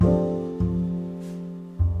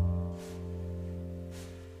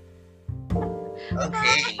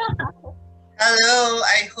Okay. Hello,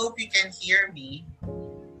 I hope you can hear me.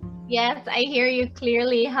 Yes, I hear you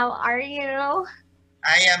clearly. How are you?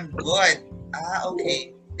 I am good.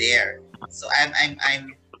 Okay. There. So I'm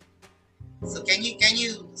so can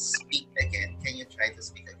you speak again? Can you try to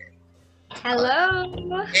speak again? Oh, Hello.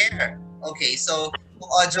 there. Okay, so yung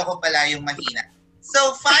audio ko pala yung mahina.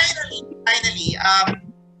 So finally,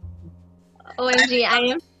 I'm OMG,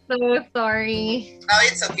 I am so sorry. oh,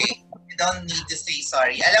 it's okay. You don't need to say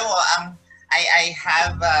sorry. Alam mo, I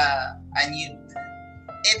have a new,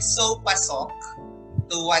 it's so pasok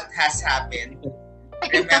to what has happened.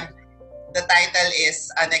 Remember, the title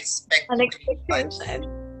is Unexpectations. Unexpectation.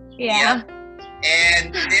 Yep. Yeah.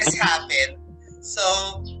 And this happened. So,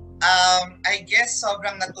 I guess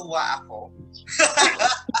sobrang natuwa ako.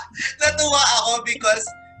 Natuwa ako because,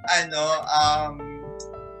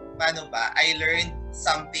 paano ba, I learned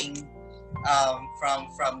something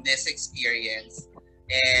from this experience.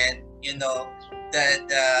 And,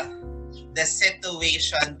 the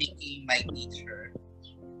situation became my teacher.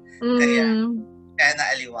 Kaya, Mm. kaya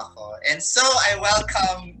naaliw ako. And so, I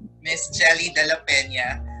welcome Miss Jelly De La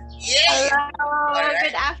Peña. Yay! Hello. Alright.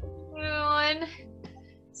 Good afternoon.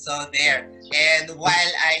 So there. And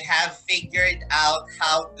while I have figured out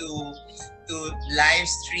how to live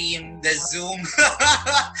stream the Zoom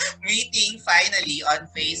meeting finally on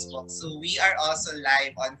Facebook. So we are also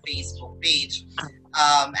live on Facebook page.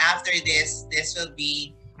 After this will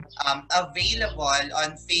be available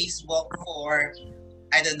on Facebook for,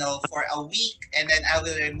 I don't know, for a week, and then I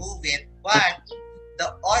will remove it. But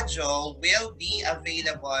the audio will be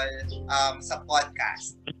available sa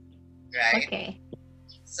podcast, right? Okay.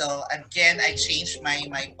 So again, I changed my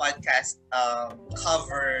podcast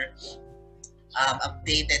cover,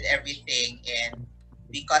 updated everything, and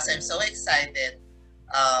because I'm so excited,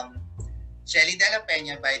 Shelly De La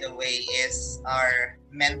Peña, by the way, is our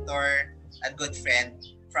mentor, a good friend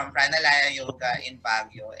from Pranalaya Yoga in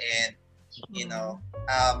Baguio, and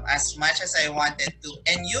as much as I wanted to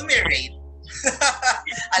enumerate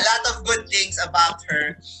a lot of good things about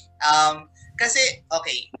her, kasi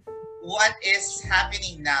okay, what is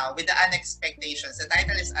happening now with the Unexpectations? The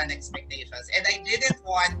title is Unexpectations, and I didn't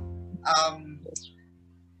want,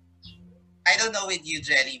 I don't know with you,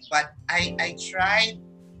 Jelly, but I tried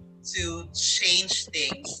to change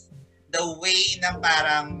things the way na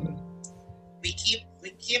parang we keep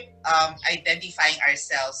identifying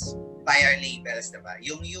ourselves by our labels, diba?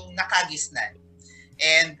 Yung nakagisnan.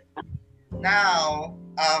 And now,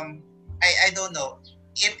 I don't know.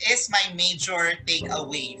 It is my major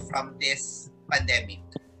takeaway from this pandemic.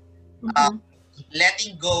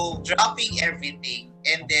 Letting go, dropping everything,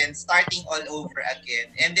 and then starting all over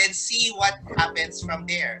again, and then see what happens from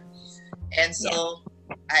there. And so,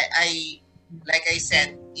 I like I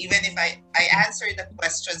said, even if I answered the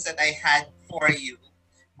questions that I had for you,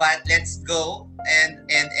 but let's go and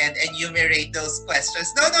enumerate those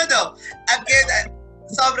questions. No. Again,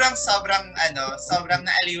 sobrang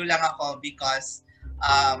naaliw lang ako because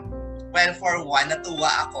well, for one,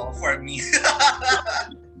 natuwa ako for me.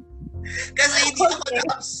 Kasi hindi ako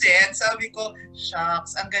na-upset. Sabi ko,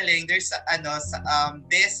 shucks, ang galing. There's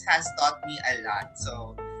this has taught me a lot.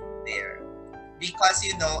 So there. Because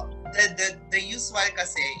the usual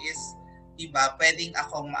kasi is, diba, pwedeng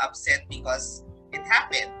akong ma-upset because it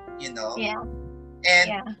happened, Yeah.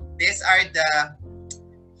 And these are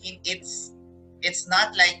it's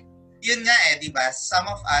not like, yun nga diba, some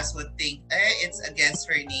of us would think, it's against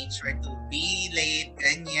her nature to be late,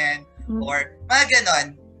 ganyan, or mga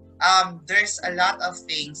ganon. There's a lot of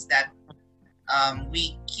things that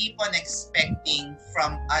we keep on expecting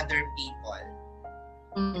from other people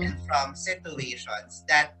and from situations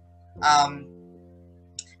that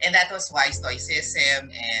and that was why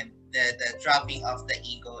stoicism and the dropping of the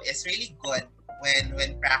ego is really good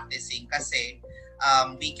when practicing, kasi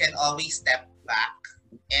we can always step back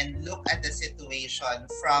and look at the situation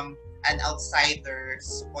from an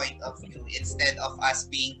outsider's point of view instead of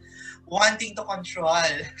us being wanting to control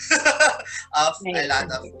of a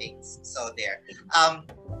lot of things. So there.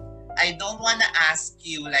 I don't want to ask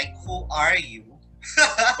you like, who are you?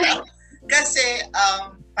 Kasi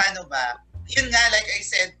paano ba? Yun nga, like I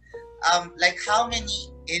said, like how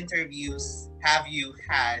many interviews have you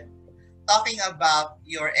had talking about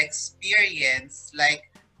your experience,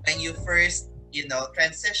 like when you first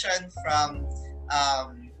transition from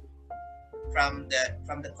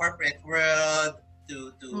the corporate world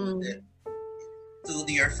to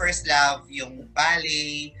your first love, yung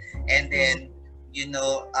ballet, and then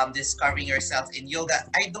discovering yourself in yoga.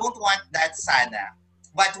 I don't want that sana,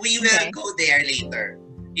 but we will go there later.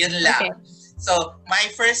 Yun lang. Okay. So my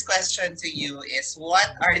first question to you is,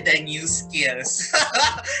 what are the new skills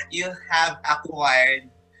you have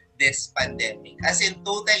acquired this pandemic? As in,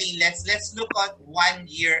 totally, let's look at 1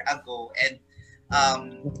 year ago, and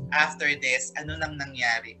after this, ano nang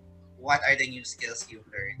nangyari? What are the new skills you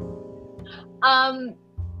learned? Um,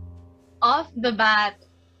 Off the bat,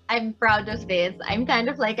 I'm proud of this. I'm kind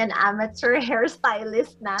of like an amateur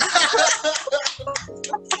hairstylist now.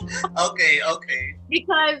 Okay.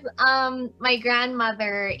 Because my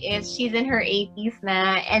grandmother she's in her 80s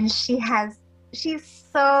na, and she's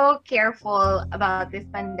so careful about this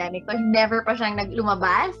pandemic. So never pa siyang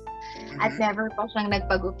lumabas at never pa siyang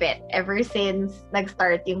nagpagupit ever since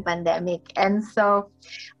nag-start yung pandemic. And so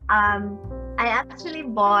I actually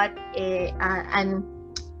bought an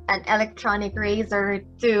electronic razor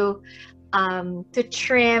to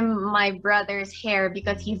trim my brother's hair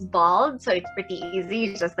because he's bald, so it's pretty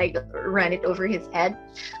easy. You just like run it over his head.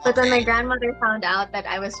 But when my grandmother found out that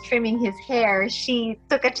I was trimming his hair, she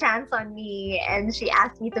took a chance on me and she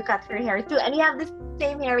asked me to cut her hair too. And we have the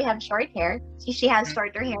same hair, we have short hair. She has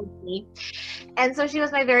shorter hair than me. And so she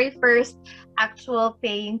was my very first actual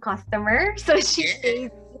paying customer. So she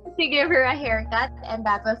paid to give her a haircut, and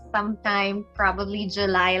that was sometime probably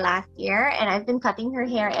July last year. And I've been cutting her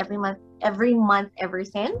hair every month ever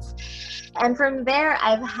since. And from there,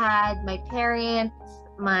 I've had my parents,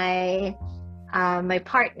 my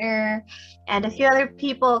partner, and a few other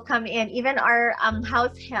people come in. Even our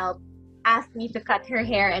house help asked me to cut her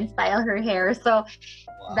hair and style her hair. So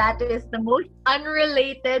that is the most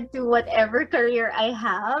unrelated to whatever career I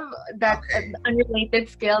have. That's an unrelated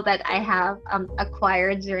skill that I have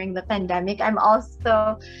acquired during the pandemic. I'm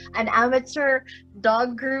also an amateur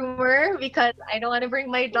dog groomer because I don't want to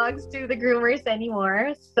bring my dogs to the groomers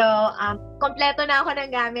anymore. So kompleto na ako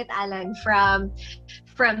ng gamit, Alan, from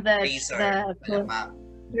the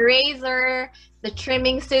razor, the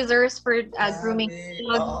trimming scissors for grooming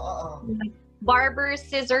dogs, barber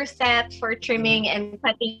scissor set for trimming and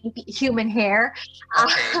cutting human hair.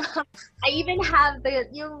 I even have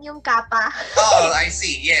yung kapa. Oh, I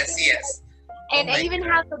see. Yes. And I even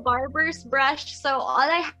have the barber's brush. So all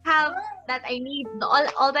I have that I need,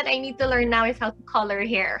 all that I need to learn now is how to color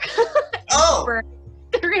hair. Alam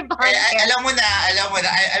mo na,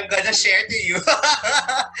 I'm gonna share to you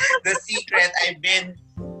the secret. I've been,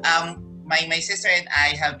 my sister and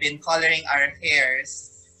I have been coloring our hairs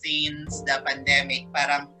since the pandemic.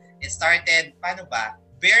 Parang it started, paano ba?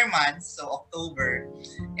 Bare months, so October.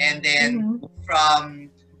 And then from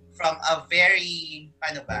a very,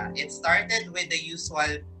 paano ba? It started with the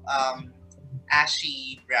usual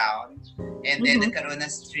ashy brown, and then nagkaroon na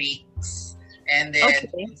streaks. And then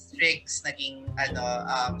yung streaks naging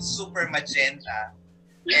super magenta.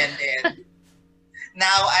 And then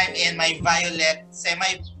now I'm in my violet,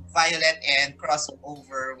 semi-violet, and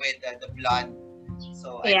crossover with the blonde.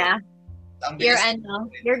 So you're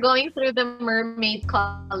going through the mermaid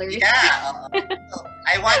colors. Yeah. So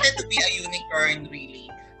I wanted to be a unicorn,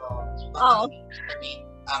 really. So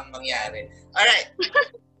ang mangyari. All right.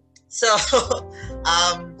 So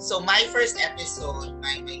my first episode,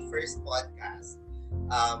 my first podcast,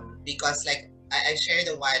 because like I shared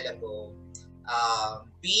a while ago,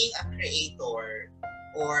 being a creator,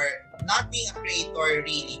 or not being a creator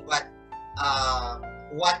really, but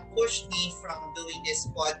what pushed me from doing this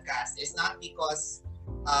podcast is not because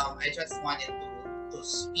I just wanted to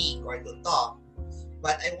speak or to talk,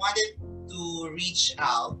 but I wanted to reach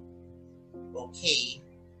out. Okay,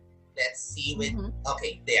 let's see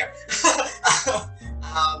there.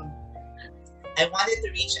 I wanted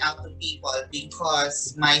to reach out to people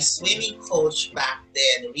because my swimming coach back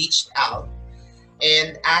then reached out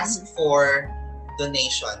and asked for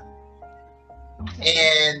donation.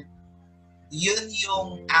 And yun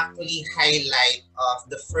yung actually highlight of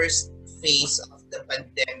the first phase of the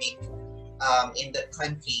pandemic in the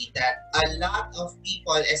country, that a lot of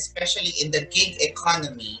people, especially in the gig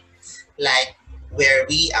economy, like where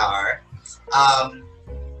we are,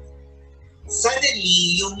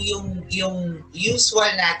 suddenly yung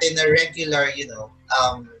usual natin na regular,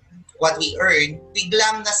 what we earn,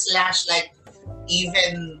 biglang na slash like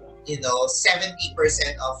even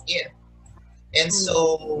 70% of it. And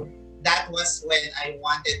so that was when I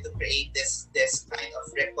wanted to create this kind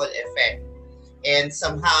of ripple effect. And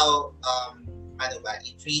somehow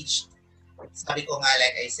it reached, sabi ko nga,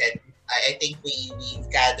 like I said, I think we've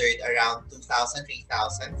gathered around 2,000,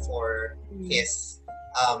 3,000 for his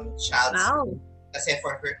child's, kasi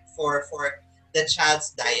for the child's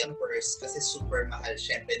diapers, kasi super mahal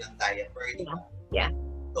syempre ng diaper, diba? Yeah.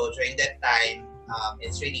 So during that time,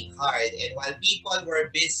 it's really hard. And while people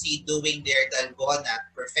were busy doing their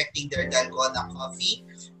dalgona, perfecting their dalgona coffee.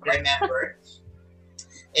 Remember?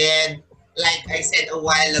 And like I said a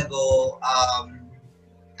while ago,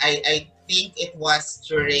 I think it was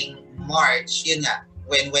during March, yun nga,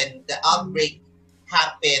 when the outbreak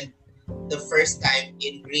happened the first time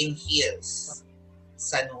in Green Hills,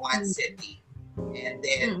 San Juan City. And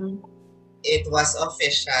then it was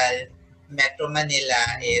official, Metro Manila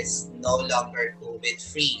is no longer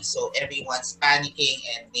COVID-free. So everyone's panicking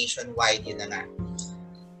and nationwide, yun na nga.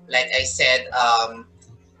 Like I said,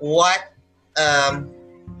 what,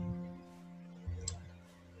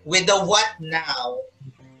 with the what now,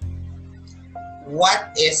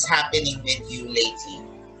 what is happening with you lately?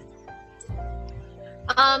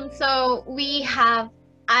 So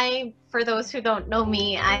for those who don't know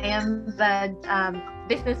me, I am the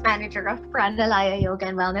business manager of Pranalaya Yoga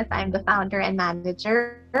and Wellness. I'm the founder and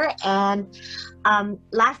manager. And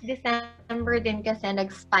last December din kasi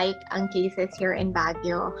nag-spike ang cases here in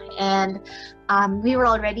Baguio. And we were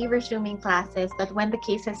already resuming classes, but when the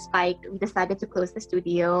cases spiked, we decided to close the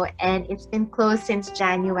studio, and it's been closed since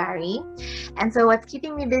January. And so what's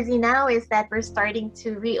keeping me busy now is that we're starting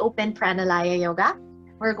to reopen Pranalaya Yoga.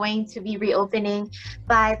 We're going to be reopening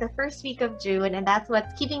by the first week of June, and that's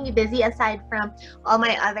what's keeping me busy aside from all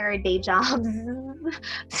my other day jobs.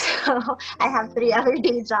 So I have 3 other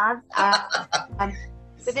day jobs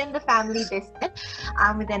within the family business,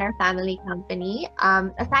 within our family company.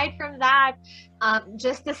 Aside from that,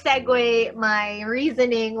 just to segue my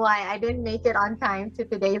reasoning why I didn't make it on time to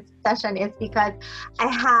today's session is because I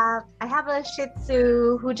have a Shih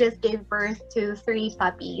Tzu who just gave birth to 3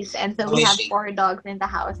 puppies, and so we have 4 dogs in the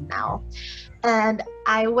house now. And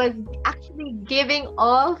I was actually giving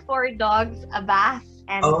all 4 dogs a bath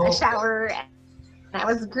and a shower, and I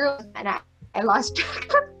was groomed, and I lost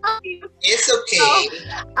track of time. It's okay. So,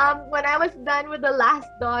 when I was done with the last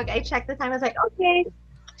dog, I checked the time. I was like, okay,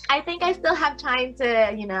 I think I still have time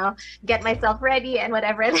to, get myself ready and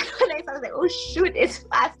whatever. And then when I was like, oh shoot, it's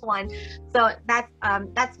past 1. So that's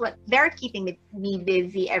what they're keeping me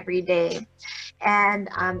busy every day. And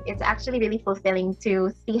it's actually really fulfilling to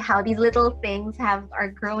see how these little things are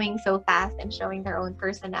growing so fast and showing their own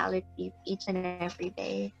personalities each and every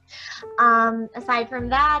day. Aside from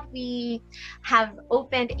that, we have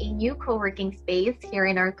opened a new co-working space here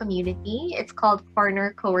in our community. It's called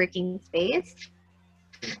Corner Co-working Space,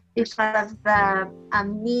 because of the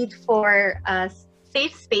need for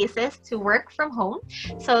safe spaces to work from home.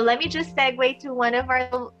 So let me just segue to one of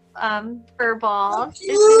our fur balls.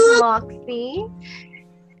 This is Moxie.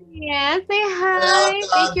 Yeah, say hi.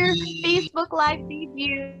 Make your Facebook Live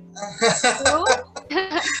debut. So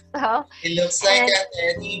it looks like a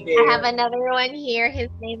teddy bear. I have another one here. His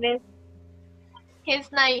name is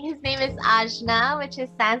Ajna, which is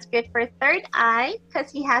Sanskrit for third eye,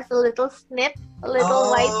 because he has a little white snip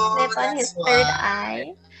on his third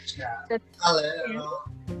eye. So, hello.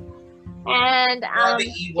 And I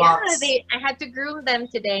had to groom them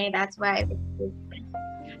today. That's why.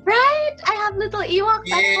 Right? I have little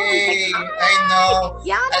Ewoks at home. Like, I know.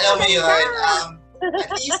 Alam mo yun,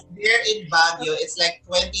 at least there in Baguio, it's like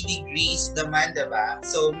 20 degrees naman, diba?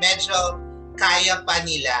 So medyo kaya pa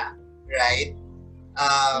nila, right?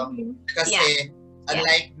 Kasi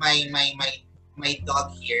unlike my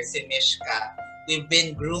dog here, si Mishka, we've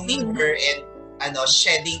been grooming her and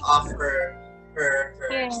shedding off her fur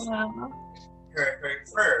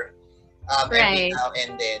every now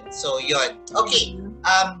and then. So yun. Okay.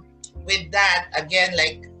 With that, again,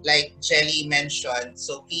 like Jelly mentioned,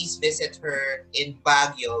 so please visit her in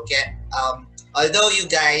Baguio. Although you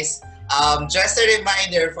guys, just a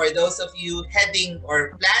reminder for those of you heading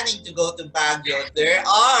or planning to go to Baguio, there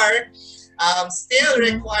are still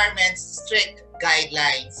requirements, strict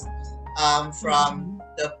guidelines from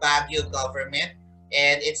the Baguio government.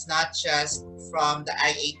 And it's not just from the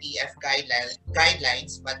IATF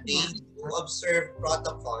guidelines, but they do observe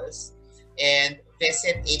protocols. And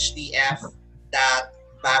visit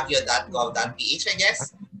hdf.baguio.gov.ph, I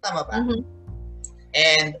guess. Tama ba?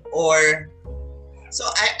 So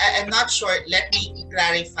I'm not sure. Let me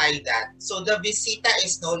clarify that. So the Visita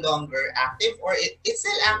is no longer active, or it's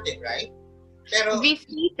still active, right? Pero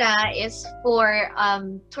Visita is for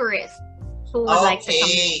tourists who would like to come.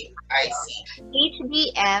 I see.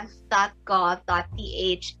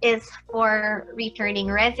 hdf.gov.ph is for returning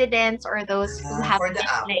residents or those who have for the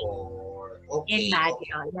in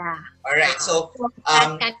Baguio. Yeah. All right. So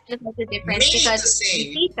that kind of makes a difference because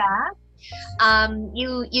Visita,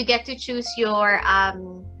 you get to choose your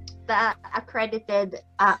the accredited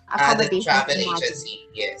accommodation the travel agency.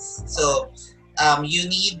 Yes. So you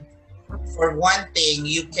need for one thing,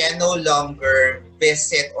 you can no longer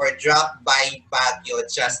visit or drop by Baguio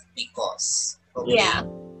just because. Okay? Yeah.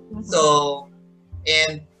 Mhm. So,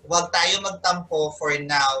 and wag tayo magtampo for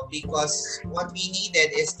now because what we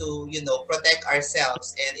needed is to, protect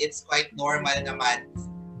ourselves, and it's quite normal naman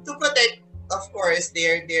to protect, of course,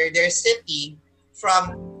 their city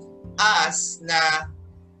from us na,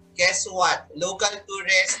 guess what? Local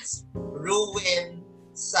tourists ruin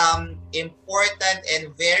some important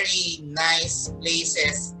and very nice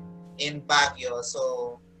places in Baguio.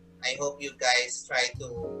 So I hope you guys try to,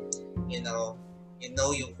 who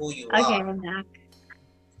you Okay, are. I'm back.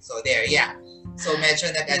 So there, yeah. So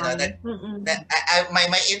medyo Mm-mm.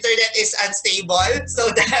 my internet is unstable. So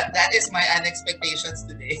that is my unexpectations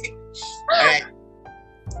today. All right.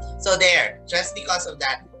 So there, just because of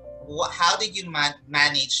that, how did you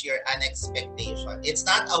manage your unexpectation? It's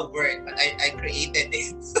not a word, but I created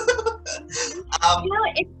it.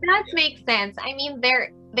 It does make sense. I mean,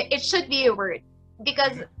 it should be a word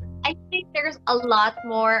because I think there's a lot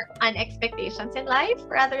more unexpectations in life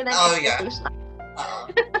rather than expectations.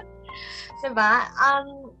 Diba?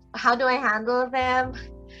 How do I handle them?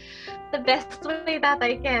 The best way that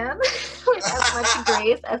I can, with as much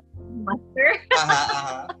grace as muster.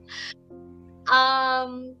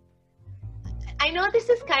 I know this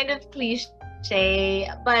is kind of cliche,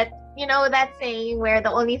 but that saying where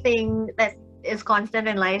the only thing that is constant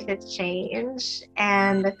in life is change.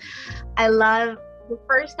 And I love the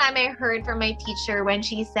first time I heard from my teacher when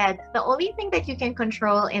she said, the only thing that you can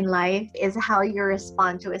control in life is how you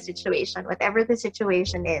respond to a situation, whatever the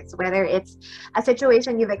situation is, whether it's a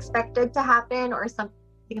situation you've expected to happen or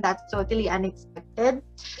something that's totally unexpected.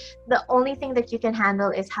 The only thing that you can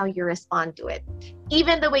handle is how you respond to it,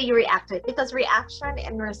 even the way you react to it, because reaction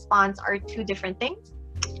and response are two different things.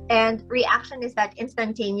 And reaction is that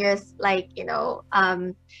instantaneous, well,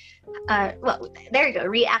 there you go,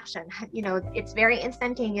 reaction. It's very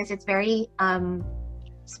instantaneous, it's very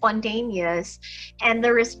spontaneous. And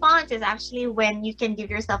the response is actually when you can give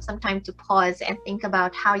yourself some time to pause and think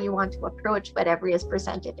about how you want to approach whatever is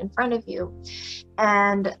presented in front of you.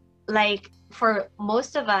 And for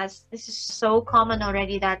most of us, this is so common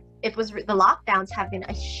already that the lockdowns have been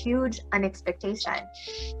a huge unexpectation,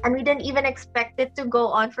 and we didn't even expect it to go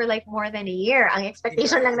on for more than a year. Ang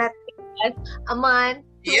expectation lang natin was a month,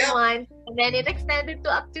 2 months, and then it extended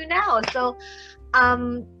to up to now. So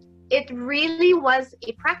it really was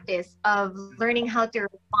a practice of learning how to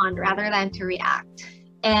respond rather than to react.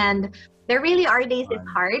 And there really are days it's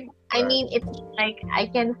hard. I mean, it's like I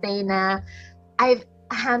can say na I've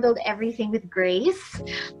handled everything with grace.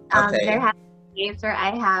 There have been days where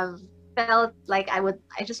I have felt like I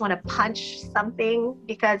just want to punch something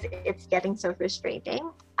because it's getting so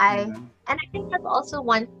frustrating. And I think that's also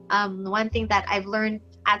one thing that I've learned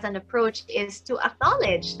as an approach is to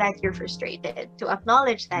acknowledge that you're frustrated, to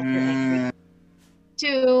acknowledge that you're angry,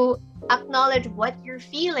 to acknowledge what you're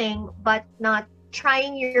feeling, but not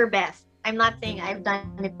trying your best. I'm not saying I've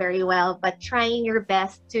done it very well, but trying your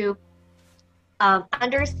best to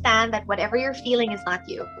understand that whatever you're feeling is not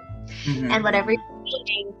you. And whatever you're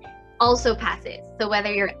feeling also passes. So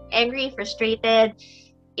whether you're angry, frustrated,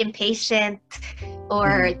 impatient,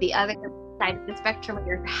 or the other side of the spectrum,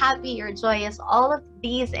 where you're happy, you're joyous, all of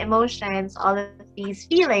these emotions, all of these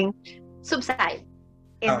feelings subside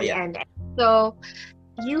in the end. So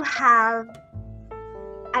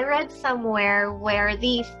I read somewhere where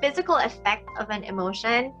the physical effect of an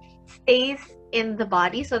emotion stays in the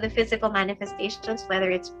body. So the physical manifestations, whether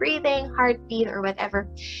it's breathing, heartbeat, or whatever,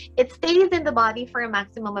 it stays in the body for a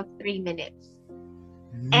maximum of 3 minutes.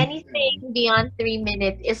 Anything beyond 3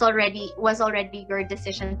 minutes was already your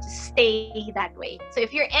decision to stay that way. So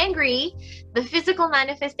if you're angry, the physical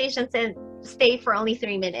manifestations stay for only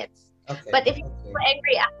 3 minutes. Okay, but if you're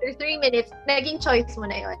angry after 3 minutes, naging choice mo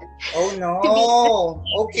na yun. Oh no!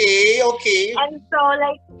 Okay. And so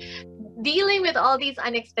dealing with all these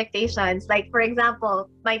unexpectations, for example,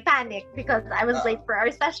 my panic because I was late for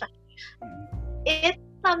our session, it's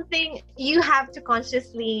something you have to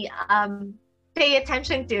consciously pay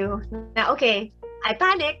attention to. Now, okay, I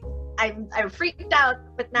panicked, I freaked out,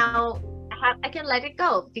 but now I can let it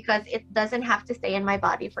go because it doesn't have to stay in my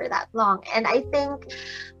body for that long. And I think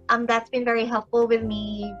that's been very helpful with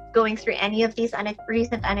me going through any of these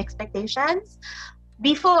recent unexpectations.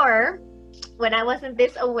 Before, when I wasn't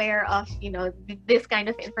this aware of this kind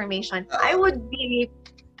of information, I would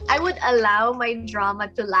allow my drama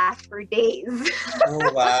to last for days.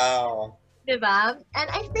 Oh wow. Diba? And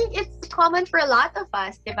I think it's common for a lot of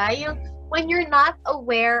us, diba? When you're not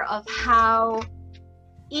aware of how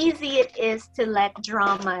easy it is to let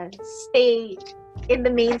drama stay in the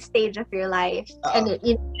main stage of your life, and Uh-oh.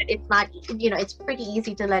 it's not, it's pretty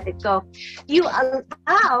easy to let it go. You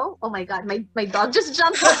allow, oh my god, my dog just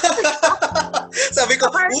jumped off. Sabi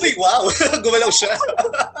ko, Sorry. uy, wow, gumalaw siya.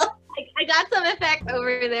 I got some effect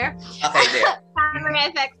over there. Okay, there. Camera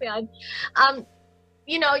effects yun.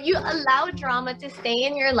 You allow drama to stay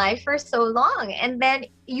in your life for so long, and then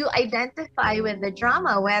you identify with the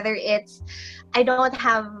drama, whether it's, I don't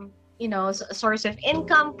have, a source of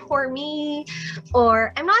income for me,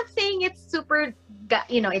 or I'm not saying it's super,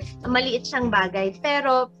 it's maliit siyang bagay,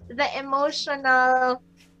 pero the emotional,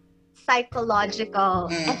 psychological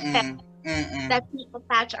effect that we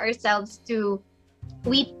attach ourselves to,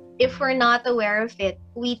 if we're not aware of it,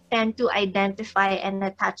 we tend to identify and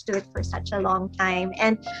attach to it for such a long time.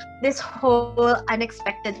 And this whole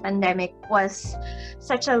unexpected pandemic was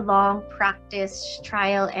such a long practice,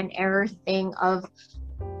 trial and error thing of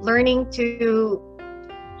learning to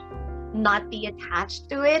not be attached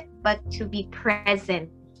to it, but to be present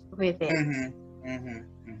with it.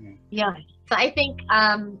 Yeah. So I think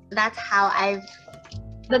that's how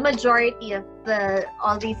the majority of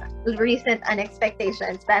all these recent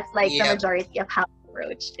unexpectations, that's like the majority of how I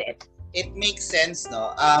approached it. It makes sense,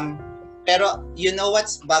 no? Pero you know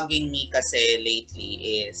what's bugging me kasi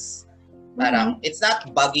lately is parang it's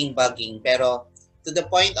not bugging, pero to the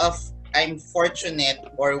point of I'm fortunate,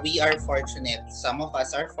 or we are fortunate, some of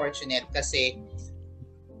us are fortunate kasi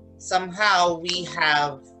somehow we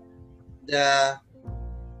have the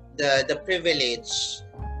privilege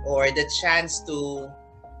or the chance to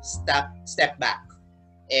step back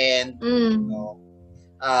and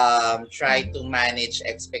try to manage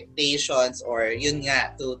expectations, or yun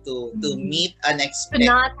nga, to meet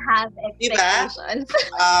unexpected. To not have expectations.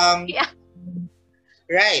 Diba? Yeah.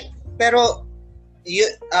 Right. Pero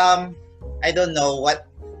I don't know what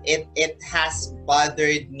it has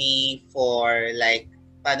bothered me for like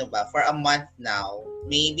for a month now.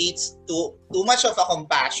 Maybe it's too much of a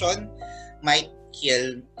compassion might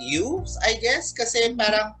kill you, I guess, kasi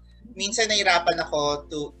parang minsan nahirapan ako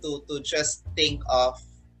to just think of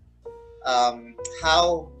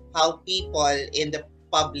how people in the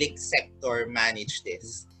public sector manage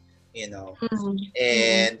this,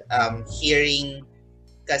 and hearing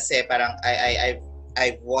kasi parang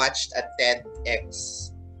I've watched a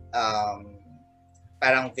TEDx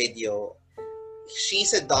parang video.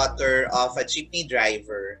 She's a daughter of a jeepney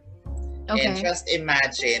driver. Okay. And just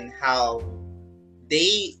imagine how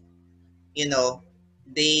they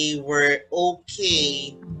were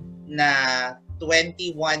okay na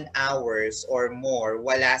 21 hours or more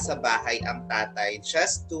wala sa bahay ang tatay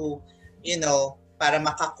just to, para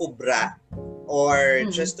makakubra or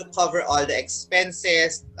just to cover all the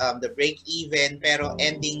expenses, the break even, pero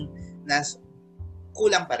ending na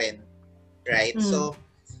kulang pa rin, right? So,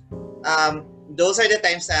 those are the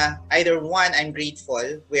times na either one, I'm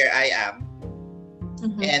grateful where I am,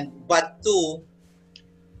 but two,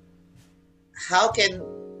 how can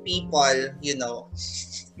people,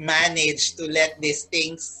 manage to let these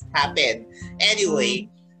things happen? Anyway,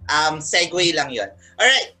 segue lang yun.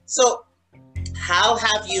 Alright, so how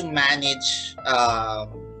have you managed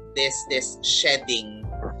this shedding?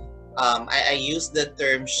 I use the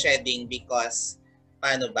term shedding because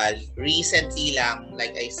recently lang,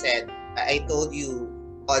 like I said, I told you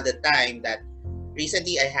all the time that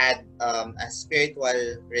recently I had a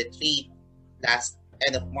spiritual retreat last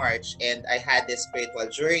end of March, and I had this spiritual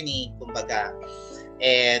journey, kumbaga,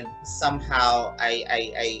 and somehow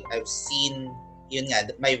I've seen yun nga,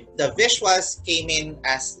 the visuals came in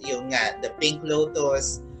as yun nga, the pink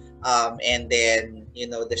lotus, and then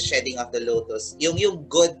the shedding of the lotus, yung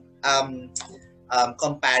good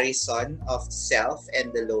comparison of self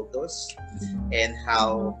and the lotus, and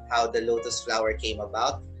how the lotus flower came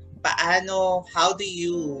about. How do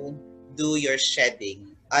you do your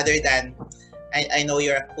shedding other than I know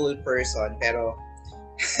you're a cool person, pero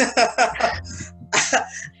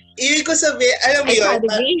ibig ko sabihin, alam mo yun,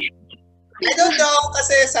 I don't know,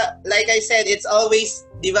 kasi like I said, it's always,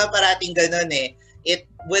 di ba parating ganun eh, it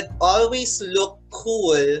would always look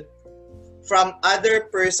cool from other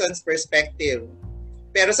person's perspective.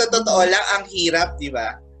 Pero sa totoo lang, ang hirap, di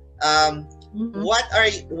ba? What are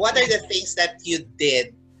the things that you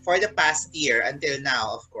did for the past year until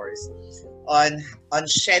now, of course, on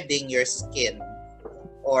shedding your skin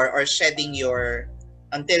or shedding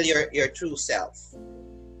until your true self?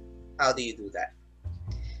 How do you do that?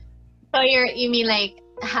 So you mean like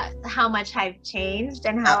how much I've changed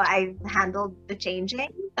and how I've handled the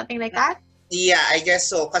changing, something like that? Yeah, I guess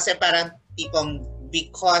so. Kasi parang tipong,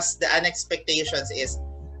 because the unexpectations is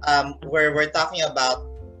we're talking about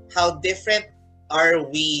how different are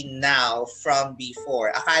we now from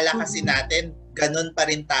before? Akala kasi Mm-mm. natin ganun pa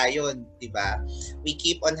rin tayo, di ba? We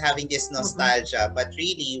keep on having this Mm-mm. nostalgia, but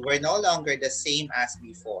really, we're no longer the same as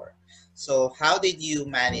before. So, how did you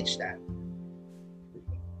manage that?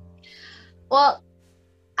 Well,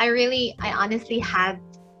 I honestly had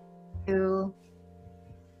to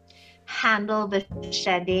handle the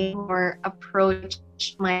shedding or approach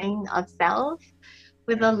mine of self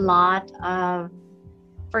with a lot of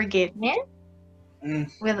forgiveness, Mm,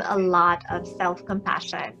 with a lot of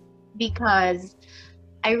self-compassion, because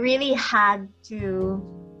I really had to,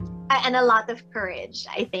 and a lot of courage,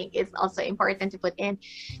 I think is also important to put in,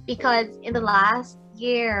 because in the last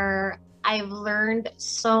year, I've learned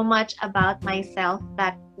so much about myself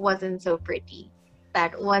that wasn't so pretty,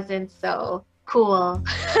 that wasn't so cool.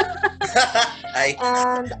 I,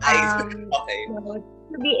 And okay.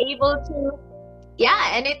 to be able to,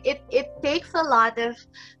 yeah, and it takes a lot of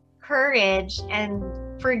courage and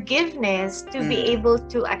forgiveness to be Mm. able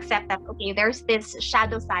to accept that, okay, there's this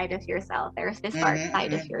shadow side of yourself, there's this dark Mm-hmm,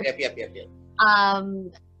 side of mm-hmm. yourself. Yep.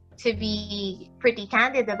 um to be pretty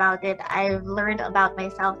candid about it, I've learned about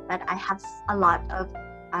myself that I have a lot of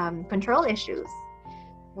control issues,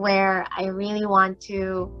 where I really want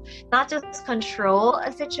to not just control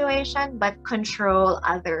a situation but control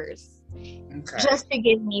others, Okay. just to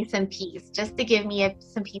give me some peace, just to give me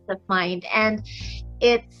some peace of mind. And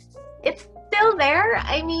it's still there.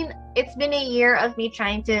 I mean, it's been a year of me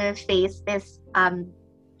trying to face this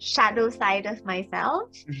shadow side of myself.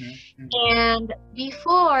 Mm-hmm, mm-hmm. And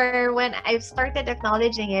before, when I started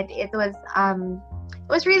acknowledging it, it was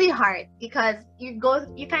really hard, because you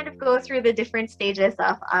kind of go through the different stages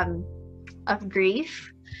of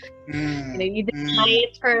grief. You know, you deny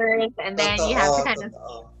it first, and then you have to kind of,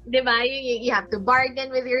 Totoo. di ba, you have to bargain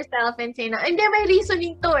with yourself and say, no, hindi, may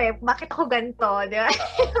reasoning to eh. Bakit ako ganito? Di ba?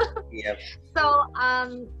 Yep. So,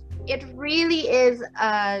 it really is,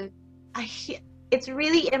 it's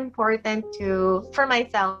really important for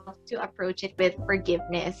myself to approach it with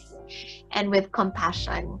forgiveness and with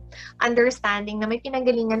compassion, understanding na may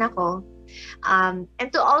pinanggalingan ako, and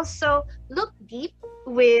to also look deep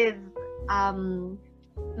with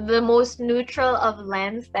the most neutral of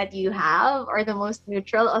lens that you have, or the most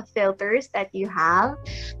neutral of filters that you have,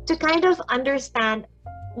 to kind of understand,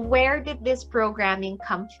 where did this programming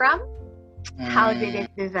come from? How did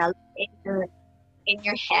it develop in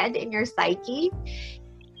your head, in your psyche?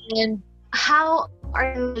 And how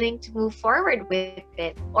are you willing to move forward with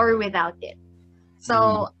it or without it?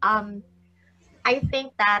 So I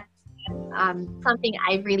think that's something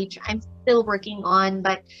I'm still working on.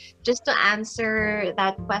 But just to answer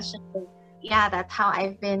that question, yeah, that's how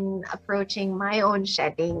I've been approaching my own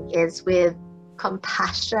shedding, is with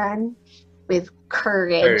compassion, with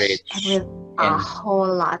courage, and with a whole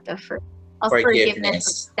lot of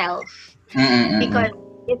forgiveness of self. Because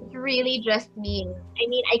it's really just me. I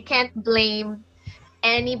mean, I can't blame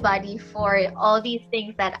anybody for all these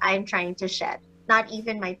things that I'm trying to shed. Not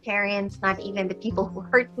even my parents, not even the people who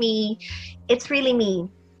hurt me. It's really me.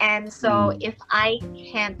 And so if I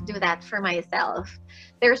can't do that for myself,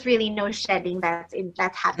 there's really no shedding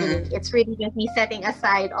that's happening. It's really just me setting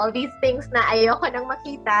aside all these things na ayoko nang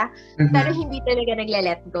makita, pero hindi talaga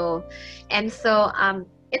nagle-let go. And so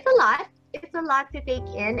it's a lot. It's a lot to take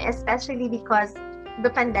in, especially because the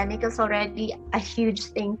pandemic is already a huge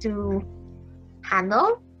thing to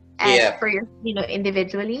handle, and for your,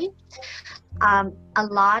 individually. A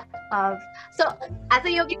lot of, so as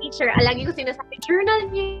a yoga teacher, lagi ko sinasabi, journal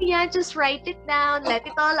niyo yan, just write it down, let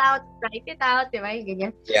it all out, write it out, di ba?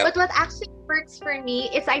 Ganyan. Yep. But what actually works for me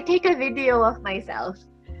is I take a video of myself.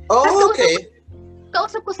 Oh, okay.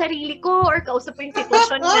 Kausap ko sarili ko, or kausap ko yung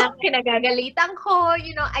sitwasyon na kinagagalitan ko,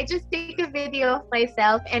 I just take a video of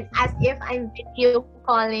myself, and as if I'm video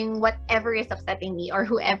calling whatever is upsetting me or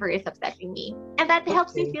whoever is upsetting me. And that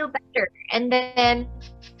helps me feel better. And then,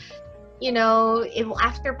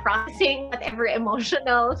 after processing whatever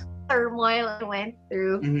emotional turmoil I went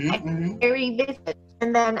through, I revisit,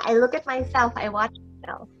 and then I look at myself, I watch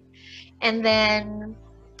myself, and then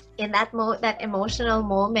in that emotional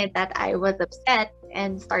moment that I was upset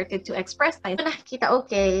and started to express myself, nakikita,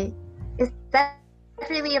 okay, is that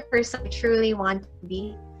really a person I truly want to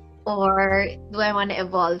be, or do I want to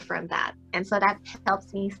evolve from that? And so that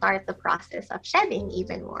helps me start the process of shedding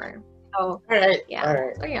even more. So, all right. Yeah. All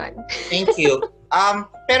right. So, yun. Thank you.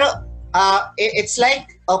 Pero it's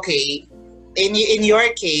like, okay, in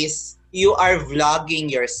your case, you are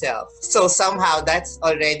vlogging yourself. So somehow that's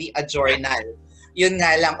already a journal. Yun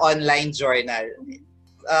nga lang, online journal.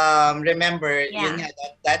 Remember, yun nga,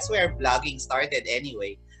 that's where vlogging started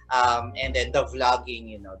anyway. And then the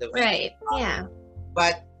vlogging, the video. Right. Yeah.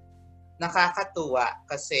 But nakakatuwa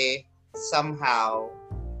kasi somehow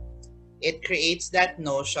it creates that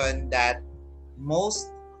notion that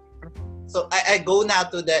most so I go now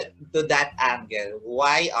to that angle.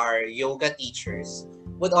 Why are yoga teachers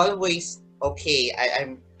would always okay,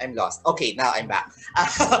 I'm lost. Okay, now I'm back.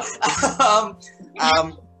 um,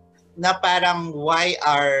 um, na parang why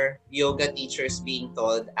are yoga teachers being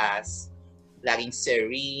told as laging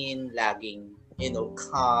serene, laging,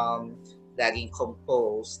 calm, laging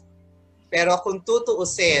composed. Pero kung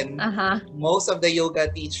tutuusin, most of the yoga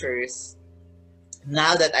teachers,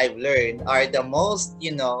 now that I've learned, are the most,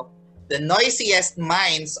 the noisiest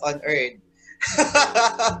minds on earth.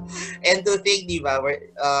 And to think, di ba,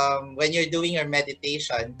 when you're doing your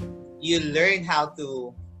meditation, you learn how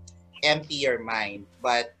to empty your mind,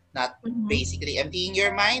 but not basically emptying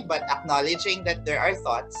your mind, but acknowledging that there are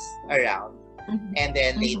thoughts around, and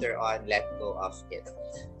then later on let go of it.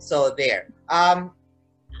 So there.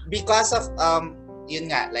 Because of yun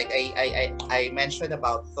nga, like I mentioned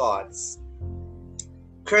about thoughts.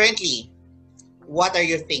 Currently, what are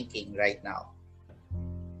you thinking right now?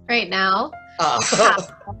 Right now,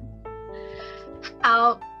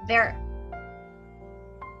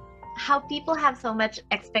 how people have so much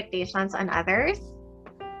expectations on others.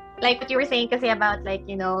 Like what you were saying kasi about, like,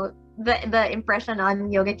 the impression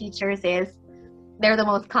on yoga teachers is they're the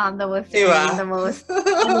most calm, the most serene, the most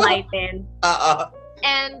enlightened.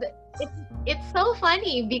 And it's so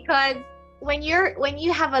funny because when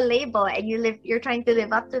you have a label and you're trying to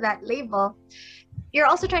live up to that label, you're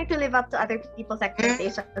also trying to live up to other people's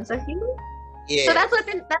expectations of you. Yes. So that's what's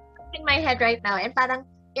in my head right now. And parang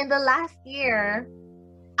in the last year,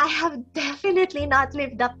 I have definitely not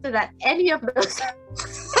lived up to any of those.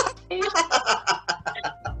 And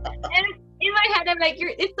in my head, I'm like,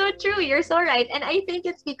 it's so true. You're so right. And I think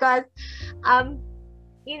it's because,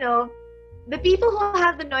 the people who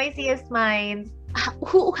have the noisiest minds,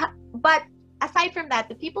 but aside from that,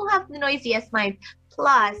 the people who have the noisiest minds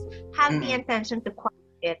plus have the intention to quiet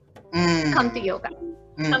it, come to yoga,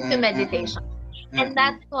 come to meditation. And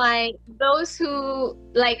that's why those who,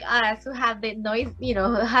 like us, who have the noise,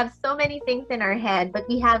 who have so many things in our head, but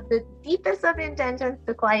we have the deepest of intentions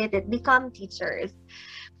to quiet it, become teachers.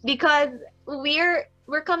 Because we're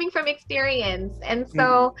coming from experience. And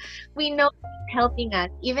so we know it's helping us,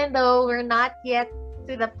 even though we're not yet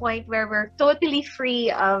to the point where we're totally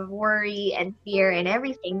free of worry and fear and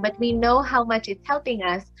everything, but we know how much it's helping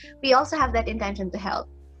us. We also have that intention to help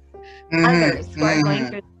others who are going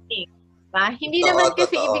through things. Hindi naman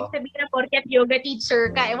kasi ibig sabihin na porket yoga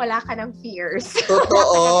teacher ka, wala ka ng fears.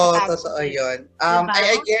 Totoo yun.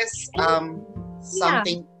 I guess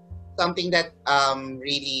something that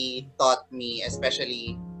really taught me,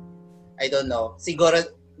 especially, I don't know, siguro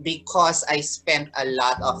because I spent a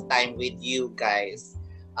lot of time with you guys,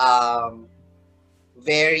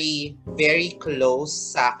 very, very close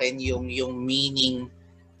sa akin yung meaning,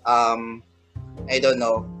 I don't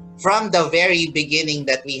know, from the very beginning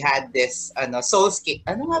that we had this soul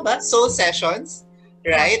sessions,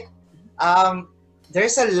 right?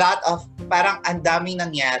 There's a lot of parang ang daming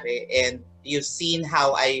nangyari, and you've seen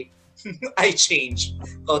how I changed,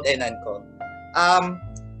 quote and unquote.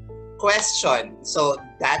 Question. So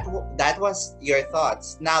that was your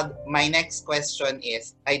thoughts. Now my next question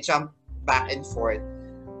is, I jump back and forth.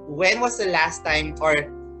 When was the last time, or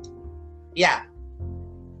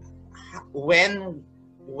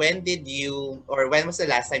when did you, or when was the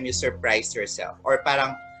last time you surprised yourself? Or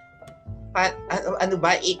parang, ano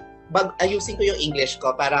ba, ayusin ko yung English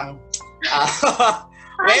ko, parang,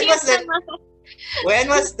 when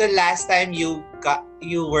was the last time you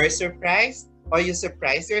were surprised, or you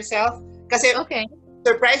surprised yourself? Kasi,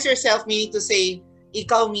 surprise yourself meaning to say,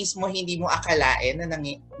 ikaw mismo hindi mo akalain na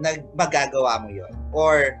magagawa mo yun.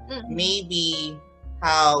 Or maybe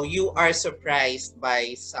how you are surprised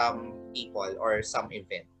by some people or some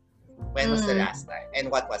event. When was the last time, and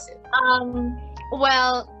what was it?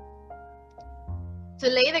 Well, to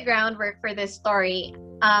lay the groundwork for this story,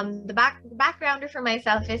 the backgrounder for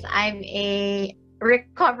myself is I'm a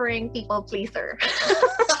recovering people pleaser.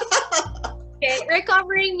 Okay,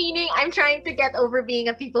 recovering meaning I'm trying to get over being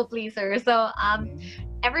a people pleaser. So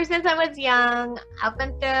ever since I was young, up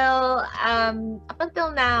until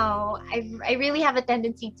now, I really have a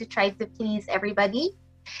tendency to try to please everybody.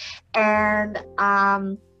 And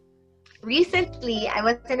recently, I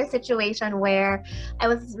was in a situation where I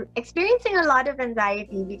was experiencing a lot of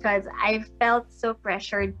anxiety because I felt so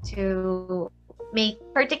pressured to make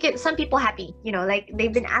some people happy. Like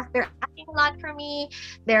they're asking a lot from me.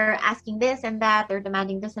 They're asking this and that. They're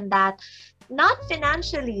demanding this and that. Not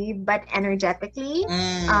financially, but energetically.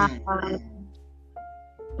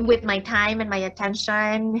 with my time and my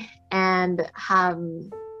attention, and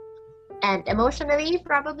emotionally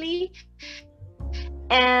probably.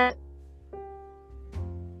 And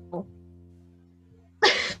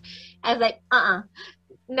I was like,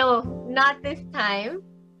 no, not this time.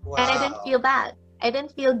 And I didn't feel Wow. bad. I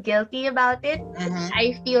didn't feel guilty about it. Mm-hmm.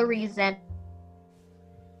 I feel resentful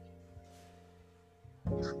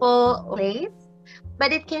place,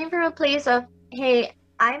 but it came from a place of, hey,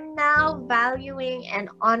 I'm now valuing and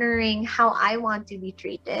honoring how I want to be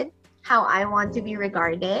treated, how I want to be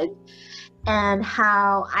regarded, and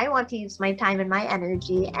how I want to use my time and my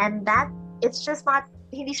energy. And that, it's just not,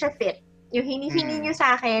 hindi siya fit. Yung hinihingi Mm-hmm. niyo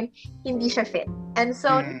sa akin, hindi siya fit. And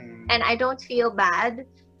so, Mm-hmm. and I don't feel bad.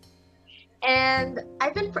 And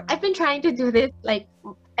I've been trying to do this like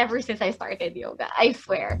ever since I started yoga, I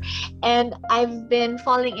swear. And I've been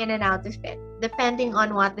falling in and out of it, depending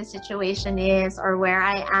on what the situation is or where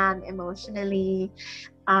I am emotionally,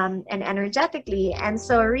 and energetically. And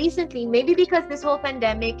so recently, maybe because this whole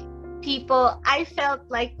pandemic, I felt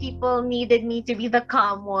like people needed me to be the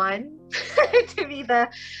calm one, to be the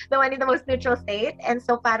one in the most neutral state. And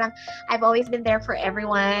so parang I've always been there for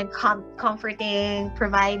everyone, comforting,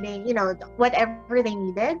 providing, whatever they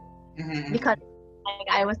needed, Mm-hmm. because like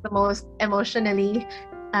I was the most emotionally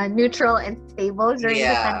neutral and stable during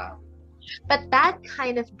the pandemic. Yeah. But that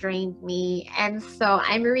kind of drained me, and so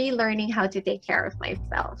I'm relearning how to take care of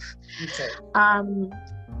myself. Okay.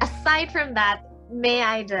 Aside from that, may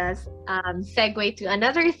I just segue to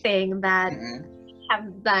another thing that Mm-hmm. I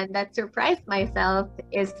have done that surprised myself,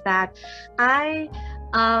 is that I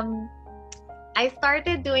um I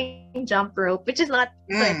started doing jump rope, which is not,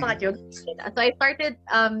 so it's not yoga. Mm. So I started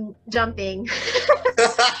jumping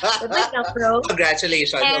with my jump rope.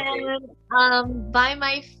 Congratulations. Okay. And by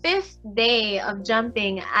my 5th day of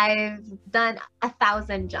jumping, I've done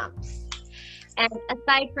 1,000 jumps. And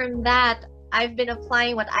aside from that, I've been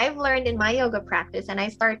applying what I've learned in my yoga practice, and I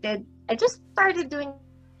just started doing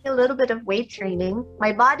a little bit of weight training.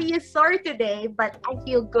 My body is sore today, but I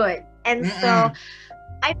feel good. And so Mm-mm.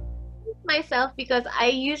 I myself, because I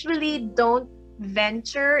usually don't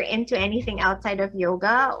venture into anything outside of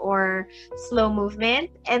yoga or slow movement.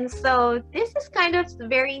 And so this is kind of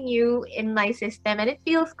very new in my system, and it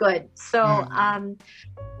feels good. So Mm.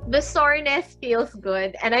 the soreness feels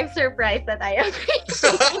good, and I'm surprised that I appreciate it. So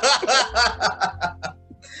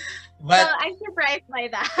But I'm surprised by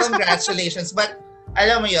that. congratulations. But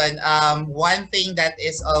alam mo yun, one thing that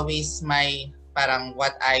is always my, parang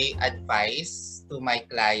what I advise to my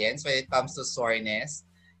clients when it comes to soreness,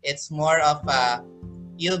 it's more of a,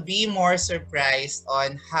 you'll be more surprised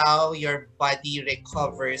on how your body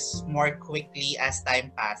recovers more quickly as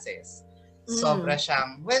time passes. Sobra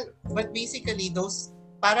siyang, well, but basically those,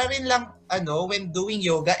 para rin lang, when doing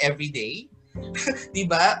yoga every day, di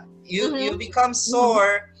ba? You Mhm. become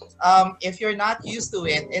sore if you're not used to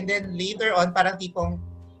it, and then later on parang tipong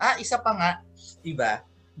isa pa nga, di ba?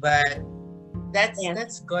 But Yes.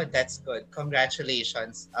 that's good. That's good.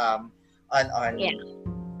 Congratulations on Yeah.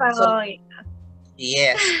 so So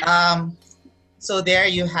yes. So there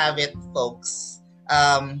you have it, folks.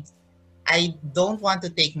 I don't want to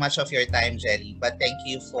take much of your time, Jelly, but thank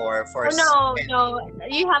you for no, spending.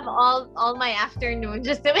 you have all my afternoon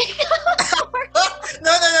just to make up for.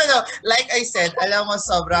 No. Like I said, alam mo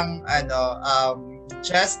sobrang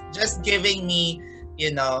just giving me,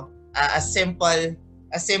 a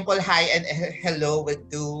simple hi and hello would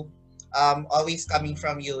do. Always coming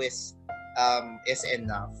from you is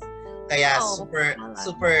enough. Kaya Oh, super I love it.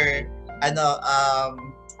 super ano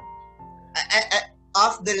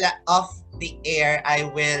off the air, I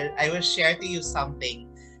will share to you something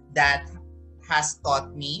that has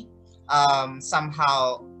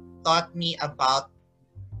somehow taught me about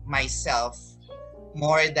myself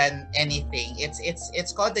more than anything.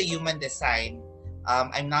 It's called the human design.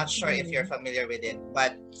 I'm not sure if you're Mhm. familiar with it,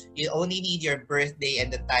 but you only need your birthday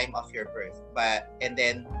and the time of your birth. And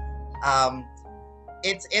then um,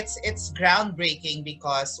 it's groundbreaking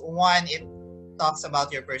because one, it talks about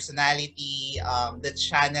your personality, the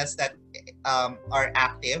channels that are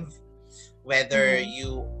active, whether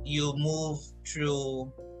Mhm. you move through,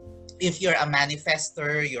 if you're a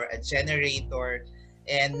manifester, you're a generator.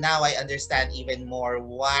 And now I understand even more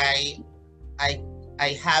why I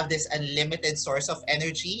I have this unlimited source of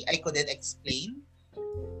energy I couldn't explain.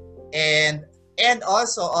 And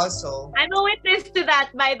also I'm a witness to that,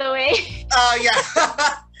 by the way. yeah.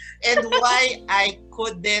 And why I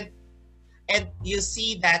couldn't, and you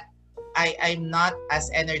see that I'm not as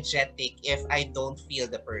energetic if I don't feel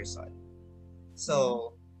the person.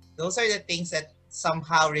 So those are the things that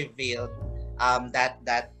somehow revealed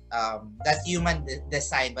that that human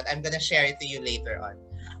design, but I'm gonna share it to you later on.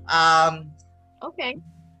 Um, Okay.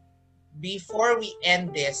 Before we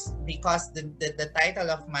end this, because the title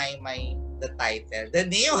of the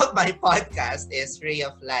name of my podcast is Ray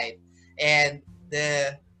of Light, and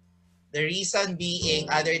the reason being,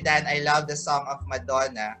 other than I love the song of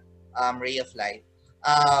Madonna, Ray of Light,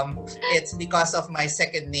 it's because of my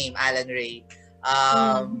second name, Alan Ray,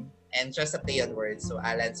 and just a play on words, so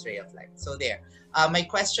Alan's Ray of Light. So there. My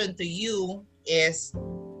question to you is,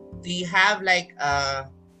 do you have like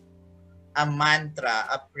a mantra,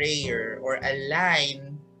 a prayer, or a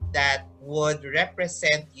line that would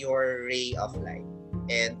represent your ray of light?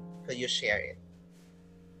 And could you share it?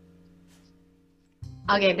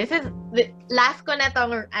 Okay, this is the last ko na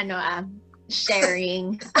tong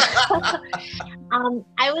sharing.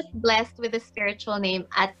 I was blessed with the spiritual name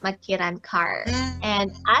Atmakiran Kar.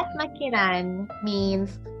 And Atmakiran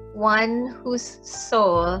means one whose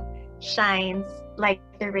soul shines like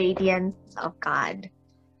the radiance of God.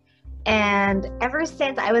 And ever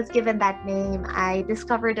since I was given that name, I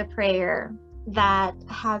discovered a prayer that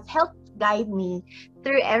has helped guide me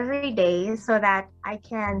through every day so that I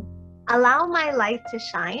can allow my light to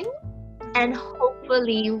shine and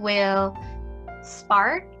hopefully will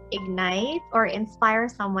spark, ignite, or inspire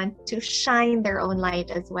someone to shine their own light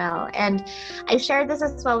as well. And I shared this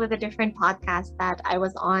as well with a different podcast that I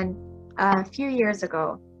was on a few years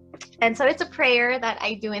ago. And so it's a prayer that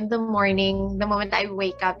I do in the morning, the moment I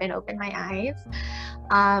wake up and open my eyes.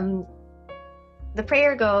 The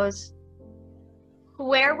prayer goes,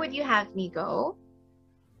 where would you have me go?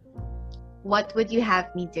 What would you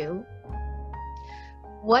have me do?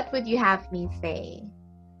 What would you have me say?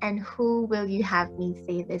 And who will you have me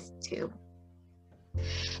say this to?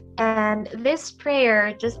 And this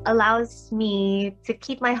prayer just allows me to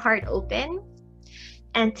keep my heart open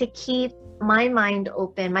and to keep my mind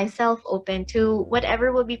open, myself open to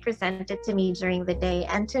whatever will be presented to me during the day,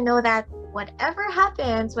 and to know that whatever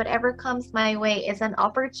happens, whatever comes my way is an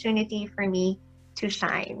opportunity for me to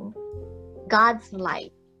shine God's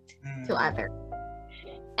light to others.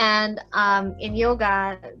 And in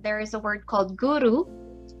yoga, there is a word called guru,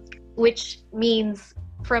 which means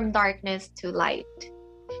from darkness to light.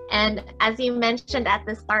 And as you mentioned at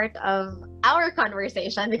the start of our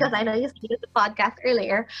conversation, because I know you started the podcast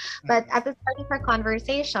earlier, but at the start of our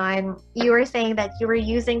conversation, you were saying that you were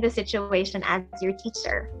using the situation as your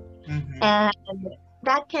teacher. And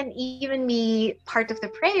that can even be part of the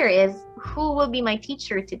prayer is, who will be my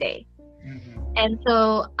teacher today? And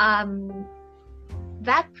so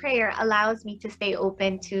that prayer allows me to stay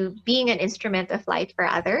open to being an instrument of light for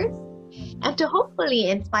others, and to hopefully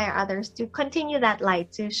inspire others to continue that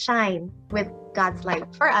light, to shine with God's light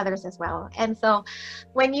for others as well. And so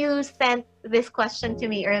when you sent this question to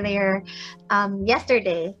me earlier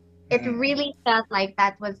yesterday, it really felt like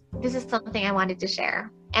this is something I wanted to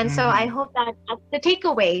share. And so I hope that the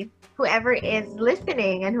takeaway, whoever is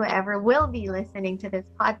listening and whoever will be listening to this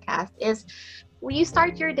podcast, is you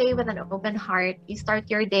start your day with an open heart. You start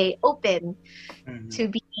your day open to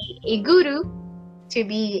be a guru, to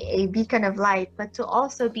be a beacon of light, but to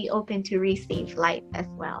also be open to receive light as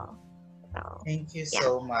well. So, thank you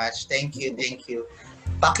so much. Thank you.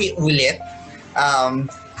 Paki-ulit.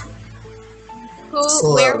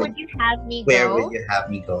 Where would you have me go? Where would you have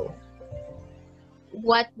me go?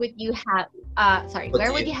 What would you have?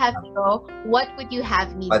 Where would you have me go? What would you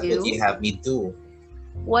have me do? What would you have me do?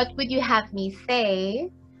 What would you have me say?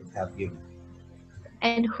 Have you?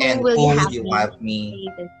 And who will you have me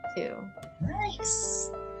say this to? Nice.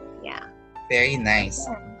 Yeah. Very nice.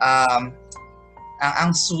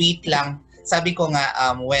 Ang sweet lang. Sabi ko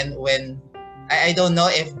nga when I don't know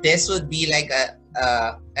if this would be like a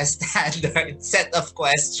standard set of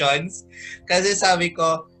questions, kasi sabi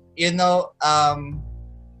ko,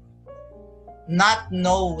 not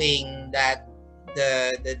knowing that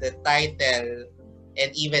the title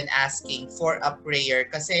and even asking for a prayer,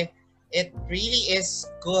 kasi it really is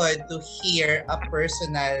good to hear a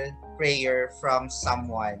personal prayer from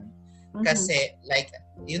someone. Kasi like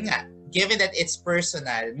yun nga, given that it's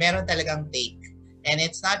personal, meron talagang take. And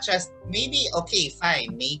it's not just maybe okay,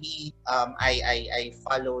 fine, maybe I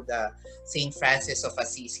follow the Saint Francis of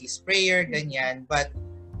Assisi's prayer, ganyan, but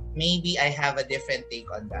maybe I have a different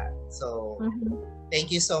take on that. So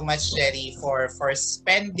thank you so much, Jerry, for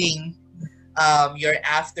spending your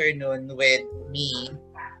afternoon with me.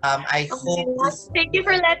 I hope thank you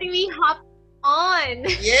for letting me hop on.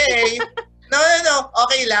 Yay! No.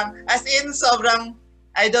 Okay lang. As in, sobrang,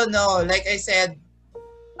 I don't know. Like I said,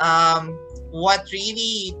 what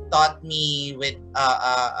really taught me with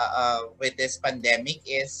this pandemic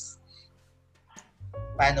is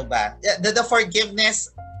paano ba? The forgiveness,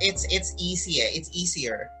 it's easy eh. It's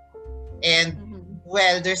easier. And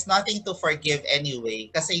well, there's nothing to forgive anyway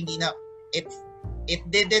kasi hindi na it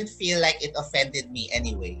didn't feel like it offended me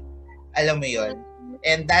anyway. Alam mo 'yon.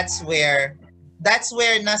 And that's where that's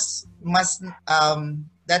what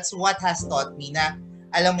has taught me na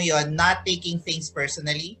alam mo 'yon, not taking things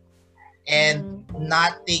personally and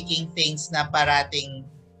not taking things na parating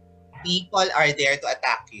people are there to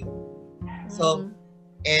attack you. So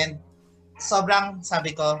and sobrang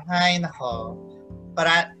sabi ko, ay nako,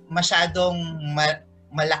 para masyadong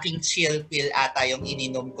malaking chill pill ata yung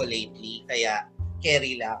ininom ko lately, kaya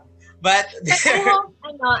carry lang. But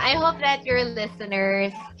I hope that your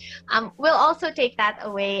listeners will also take that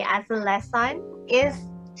away as a lesson, is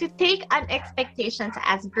to take on expectations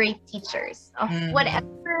as great teachers of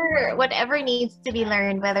whatever needs to be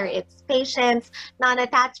learned, whether it's patience,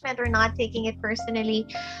 non-attachment, or not taking it personally.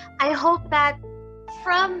 I hope that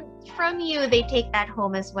from you they take that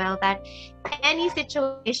home as well, that any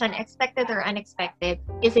situation, expected or unexpected,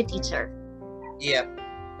 is a teacher. Yeah.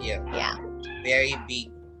 Very big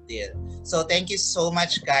deal. So thank you so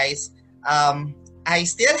much, guys. I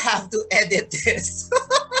still have to edit this.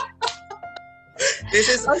 This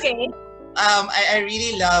is okay. I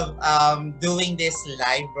really love doing this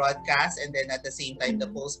live broadcast, and then at the same time the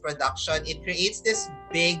post-production. It creates this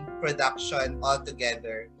big production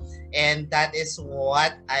altogether, and that is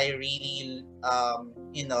what I really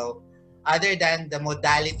other than the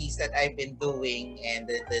modalities that I've been doing and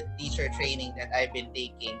the teacher training that I've been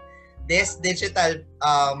taking, this digital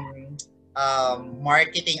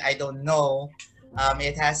marketing, I don't know,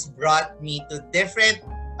 it has brought me to different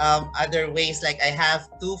other ways. Like I have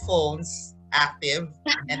 2 phones active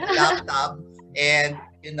and a laptop, and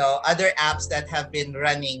other apps that have been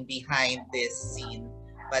running behind this scene.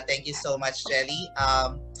 But thank you so much, Jelly.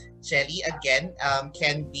 Jelly again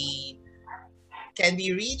can be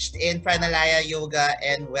reached in Pranalaya Yoga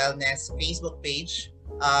and Wellness Facebook page.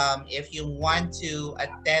 If you want to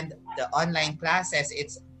attend the online classes,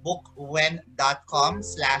 it's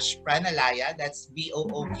bookwen.com/pranalaya. That's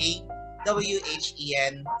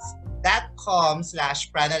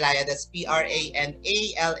BOOKWHEN.com/pranalaya. That's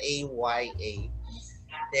PRANALAYA.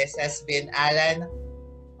 This has been Alan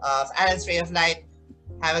of Alan's Ray of Light.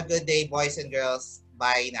 Have a good day, boys and girls.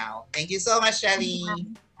 Bye now. Thank you so much, Shelly.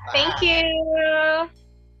 Thank you.